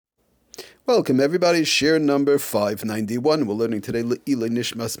Welcome everybody, share number 591. We're learning today Le'ilai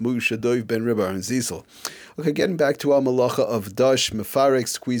Nishmas Moshe Dov ben Rebbe Aaron Zisel. Okay, getting back to our malacha of dash, mefarek,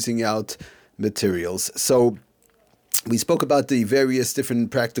 squeezing out materials. So we spoke about the various different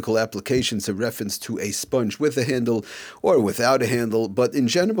practical applications of reference to a sponge with a handle or without a handle, but in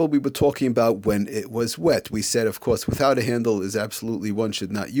general we were talking about when it was wet. We said, of course, without a handle is absolutely, one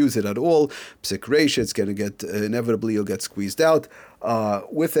should not use it at all. Psik reisha, it's going to get, inevitably you'll get squeezed out.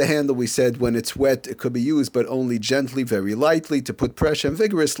 With a handle, we said when it's wet, it could be used, but only gently, very lightly. To put pressure and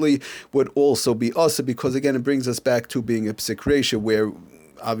vigorously would also be also, because again, it brings us back to being a psik reisha, where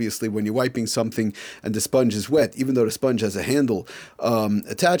obviously, when you're wiping something and the sponge is wet, even though the sponge has a handle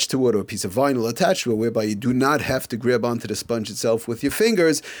attached to it or a piece of vinyl attached to it, whereby you do not have to grab onto the sponge itself with your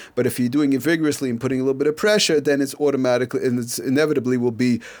fingers, but if you're doing it vigorously and putting a little bit of pressure, then it's automatically and it's inevitably will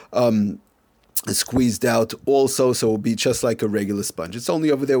be squeezed out also, so it will be just like a regular sponge. It's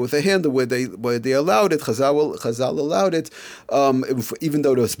only over there with a handle where they allowed it. Chazal allowed it, even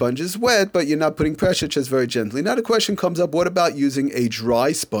though the sponge is wet, but you're not putting pressure, just very gently. Now the question comes up: what about using a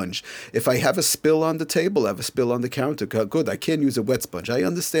dry sponge? If I have a spill on the table, I have a spill on the counter, good, I can't use a wet sponge. I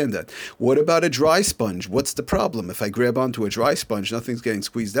understand that. What about a dry sponge? What's the problem? If I grab onto a dry sponge, nothing's getting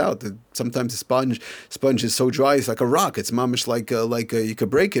squeezed out. Sometimes the sponge is so dry, it's like a rock. It's mamish like you could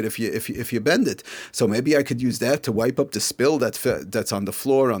break it if you bend it. So maybe I could use that to wipe up the spill that's on the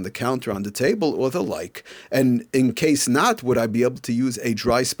floor, on the counter, on the table, or the like. And in case not, would I be able to use a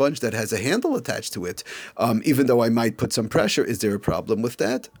dry sponge that has a handle attached to it? Even though I might put some pressure, is there a problem with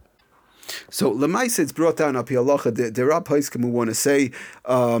that? So Lamaisa, it's brought down up Halacha. There are poskim who want to say,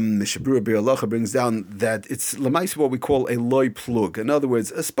 Mishabura Bir Halacha brings down that it's Lamaisa what we call a loy plug. In other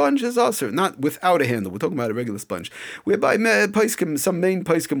words, a sponge is also not without a handle. We're talking about a regular sponge. Whereby poskim, some main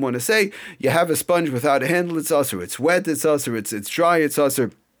poskim want to say, you have a sponge without a handle, it's also. It's wet, it's also. It's dry, it's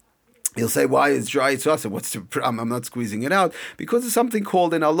also. You'll say, why is dry? It's also, what's the problem? I'm not squeezing it out. Because of something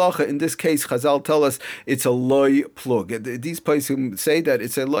called in halacha, in this case, Chazal tell us it's a loy plug. These places say that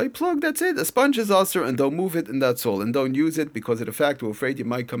it's a loy plug, that's it. A sponge is also, and don't move it, and that's all. And don't use it because of the fact we're afraid you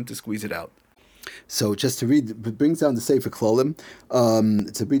might come to squeeze it out. So just to read, it brings down the Sefer Klolim,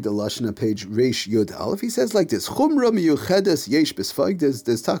 to read the Lashon page Reish Yud Aleph. He says like this: Chumra miyuchedes yesh b'sfag.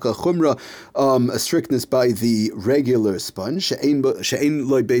 There's taka chumra, a strictness by the regular sponge. She'ein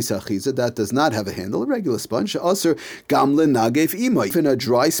loy beis achiza, that does not have a handle. A regular sponge. Aser gamle nagev imay. Even a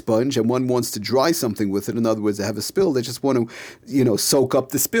dry sponge, and one wants to dry something with it. In other words, they have a spill. They just want to, soak up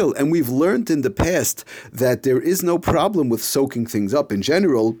the spill. And we've learned in the past that there is no problem with soaking things up in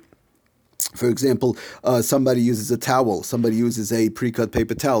general. For example, somebody uses a towel, somebody uses a pre-cut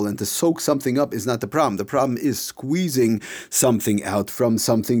paper towel, and to soak something up is not the problem. The problem is squeezing something out from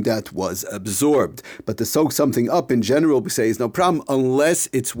something that was absorbed. But to soak something up in general, we say, is no problem unless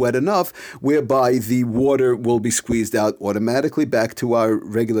it's wet enough, whereby the water will be squeezed out automatically back to our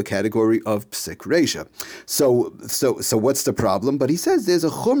regular category of psik reisha. So what's the problem? But he says there's a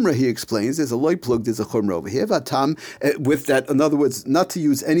chumrah, he explains, there's a loy plug, there's a chumrah over here. Vatam, with that, in other words, not to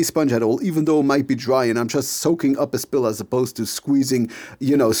use any sponge at all, even though it might be dry, and I'm just soaking up a spill as opposed to squeezing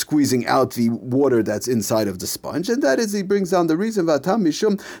out the water that's inside of the sponge. And that is, he brings down the reason, Vatam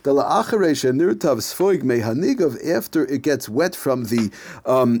Mishum, the la'acharesh nirtav sfoig mehanigav, after it gets wet from the,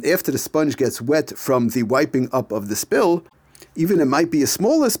 after the sponge gets wet from the wiping up of the spill, even it might be a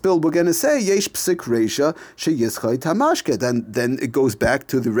smaller spill, we're going to say, yesh psik reisha sheyischai tamashke. Then it goes back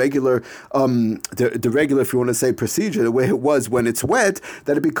to the regular, the regular, if you want to say, procedure, the way it was when it's wet,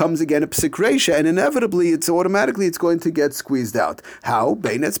 that it becomes again a psik reisha, and inevitably, it's going to get squeezed out. How?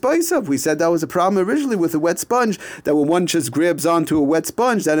 Beinetz baisav. We said that was a problem originally with a wet sponge, that when one just grabs onto a wet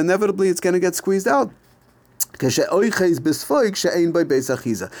sponge, that inevitably it's going to get squeezed out. When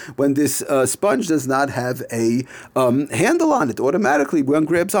this sponge does not have a handle on it, automatically one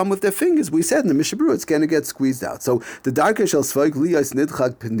grabs on with their fingers. We said in the Mishabru, it's going to get squeezed out. So the darke shel sfoig liyas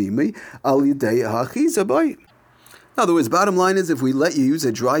nidchak penimi al yidei hachiza boy. In other words, bottom line is, if we let you use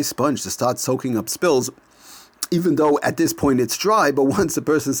a dry sponge to start soaking up spills, even though at this point it's dry, but once the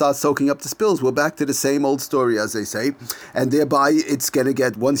person starts soaking up the spills, we're back to the same old story, as they say, and thereby it's going to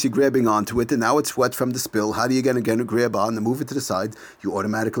get, once you're grabbing onto it, and now it's wet from the spill, how are you going to grab on and move it to the side? You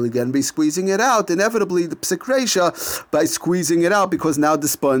automatically going to be squeezing it out, inevitably the psik reisha, by squeezing it out, because now the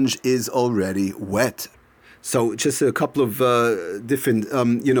sponge is already wet. So just a couple of different,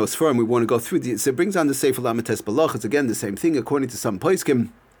 sforim we want to go through. So it brings on the Sefer Lamites Balach. It's again the same thing, according to some poskim.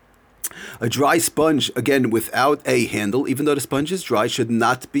 A dry sponge, again, without a handle, even though the sponge is dry, should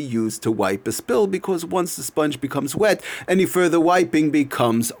not be used to wipe a spill, because once the sponge becomes wet, any further wiping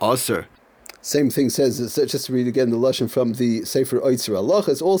becomes usher. Same thing says, just to read again the lashon from the Sefer Oitzer Halach,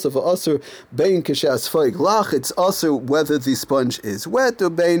 it's also for Asur bein keshas foig lach. It's also whether the sponge is wet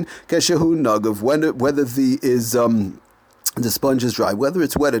or bein keshehu nagav, whether the sponge is dry. Whether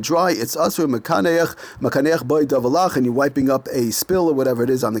it's wet or dry, it's asur makaneach boy davalach, and you're wiping up a spill or whatever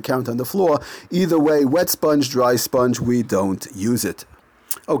it is on the counter on the floor. Either way, wet sponge, dry sponge, we don't use it.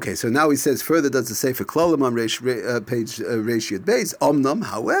 Okay, so now he says further, does the Sefer Klalim on page Reish Yud Beis. Omnam,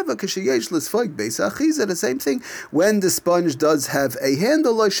 however, kasheyesh l'sfoig beis achiza, the same thing. When the sponge does have a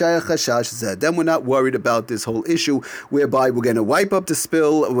handle, lo shayach hashash zeh, then we're not worried about this whole issue whereby we're going to wipe up the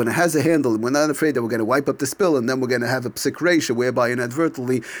spill when it has a handle. We're not afraid that we're going to wipe up the spill and then we're going to have a psik reisha whereby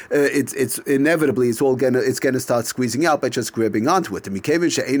inadvertently it's inevitably it's going to start squeezing out by just grabbing onto it.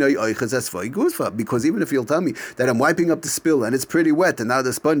 Because even if you'll tell me that I'm wiping up the spill and it's pretty wet and now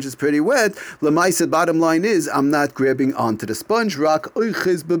the sponge is pretty wet, Lemaisa, bottom line is, I'm not grabbing onto the sponge, I'm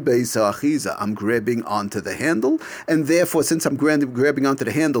grabbing onto the handle, and therefore, since I'm grabbing onto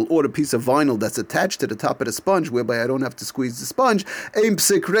the handle or the piece of vinyl that's attached to the top of the sponge, whereby I don't have to squeeze the sponge,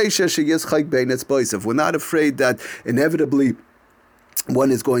 we're not afraid that inevitably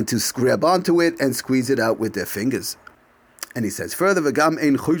one is going to grab onto it and squeeze it out with their fingers. And he says further, also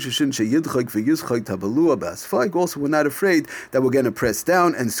we're not afraid that we're going to press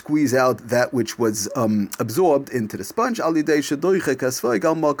down and squeeze out that which was absorbed into the sponge. In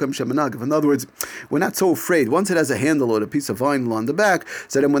other words, we're not so afraid. Once it has a handle or a piece of vinyl on the back,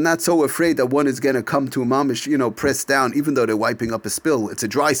 so then we're not so afraid that one is going to come to a mamish, press down, even though they're wiping up a spill. It's a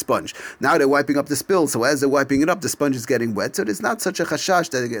dry sponge. Now they're wiping up the spill, so as they're wiping it up, the sponge is getting wet. So there's not such a chashash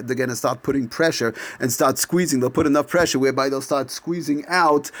that they're going to start putting pressure and start squeezing. They'll put enough pressure whereby they'll start squeezing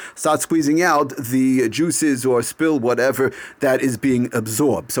out the juices or spill, whatever that is being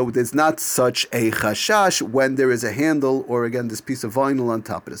absorbed. So there's not such a chashash when there is a handle or again this piece of vinyl on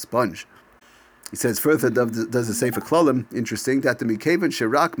top of the sponge. He says further, does the Sefer Klalim, interesting, that the Mikaven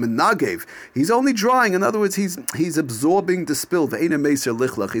Shirak Menagev, he's only drying, in other words, he's absorbing the spill, the Eina Meiser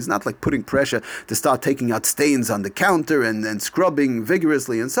Lichlach. He's not like putting pressure to start taking out stains on the counter and scrubbing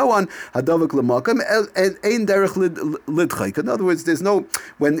vigorously and so on. Hadavak Lamakam, and Ein Derech Lidchik. In other words,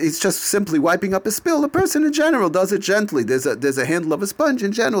 when it's just simply wiping up a spill, a person in general does it gently. There's a handle of a sponge,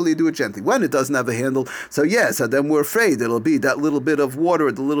 in general, you do it gently. When it doesn't have a handle, so then we're afraid it'll be that little bit of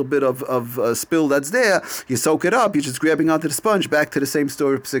water, the little bit of spill that's there, you soak it up, you're just grabbing onto the sponge, back to the same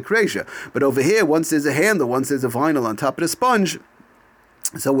story of psik reisha. But over here, once there's a handle, once there's a vinyl on top of the sponge,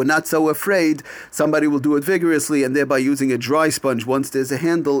 so we're not so afraid somebody will do it vigorously, and thereby using a dry sponge once there's a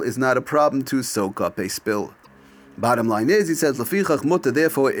handle is not a problem to soak up a spill. Bottom line is, he says, Lafichach mutter,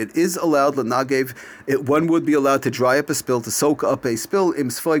 therefore it is allowed, Lanagev, one would be allowed to dry up a spill, to soak up a spill, im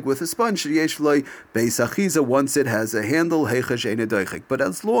sfoig, with a sponge, yeshloi, beis achiza, once it has a handle, heichash eine doichik. But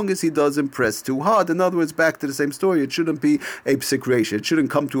as long as he doesn't press too hard, in other words, back to the same story, it shouldn't be a psik reisha. It shouldn't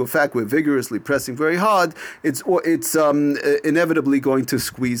come to a fact where vigorously pressing very hard, it's inevitably going to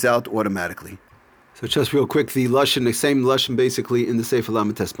squeeze out automatically. So just real quick, the same lashon basically in the Sefer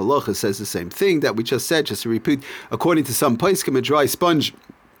Lamites Malacha says the same thing that we just said, just to repeat. According to some poskim, a dry sponge,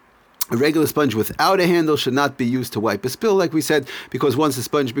 a regular sponge without a handle, should not be used to wipe a spill, like we said, because once the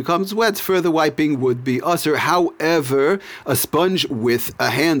sponge becomes wet, further wiping would be usher. However, a sponge with a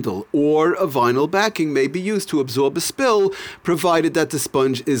handle or a vinyl backing may be used to absorb a spill, provided that the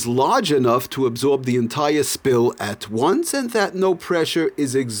sponge is large enough to absorb the entire spill at once and that no pressure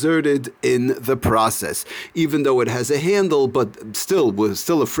is exerted in the process. Even though it has a handle, but we're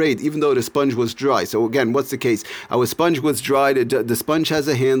still afraid, even though the sponge was dry. So again, what's the case? Our sponge was dry, the sponge has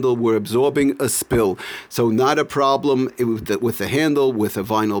a handle, we're absorbing a spill. So not a problem with the handle, with a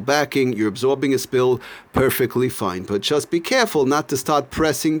vinyl backing, you're absorbing a spill perfectly fine. But just be careful not to start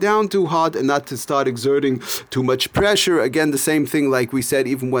pressing down too hard and not to start exerting too much pressure. Again, the same thing like we said,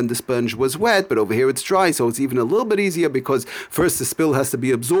 even when the sponge was wet, but over here it's dry, so it's even a little bit easier because first the spill has to be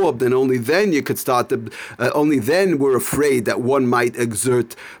absorbed and only then you could start only then we're afraid that one might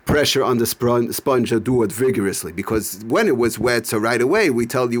exert pressure on the sponge or do it vigorously, because when it was wet, so right away we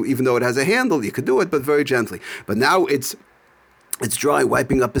tell you, even though it has a handle, you could do it, but very gently. But now it's dry,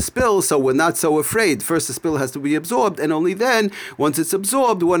 wiping up a spill, so we're not so afraid. First, the spill has to be absorbed, and only then, once it's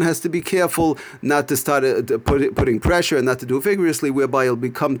absorbed, one has to be careful not to start putting pressure and not to do it vigorously, whereby it'll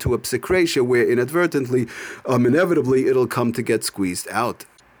become to a psik reisha, where inadvertently, inevitably, it'll come to get squeezed out.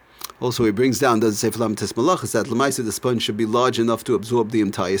 Also, he brings down, doesn't say Flamitis Malachas, that Lamaisa, the sponge should be large enough to absorb the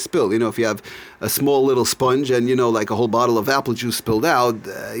entire spill. If you have a small little sponge and, like a whole bottle of apple juice spilled out,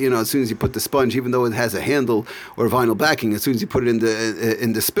 as soon as you put the sponge, even though it has a handle or vinyl backing, as soon as you put it in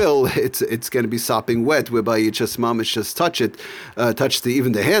the spill, it's going to be sopping wet, whereby you just, mamish, just touch it,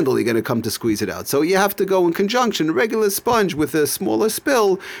 even the handle, you're going to come to squeeze it out. So you have to go in conjunction, a regular sponge with a smaller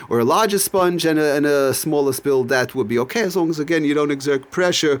spill, or a larger sponge and a smaller spill, that would be okay, as long as, again, you don't exert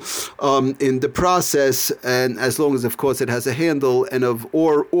pressure in the process, and as long as, of course, it has a handle and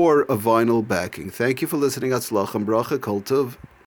or a vinyl backing. Thank you for listening. Atzlach and bracha, kol tov.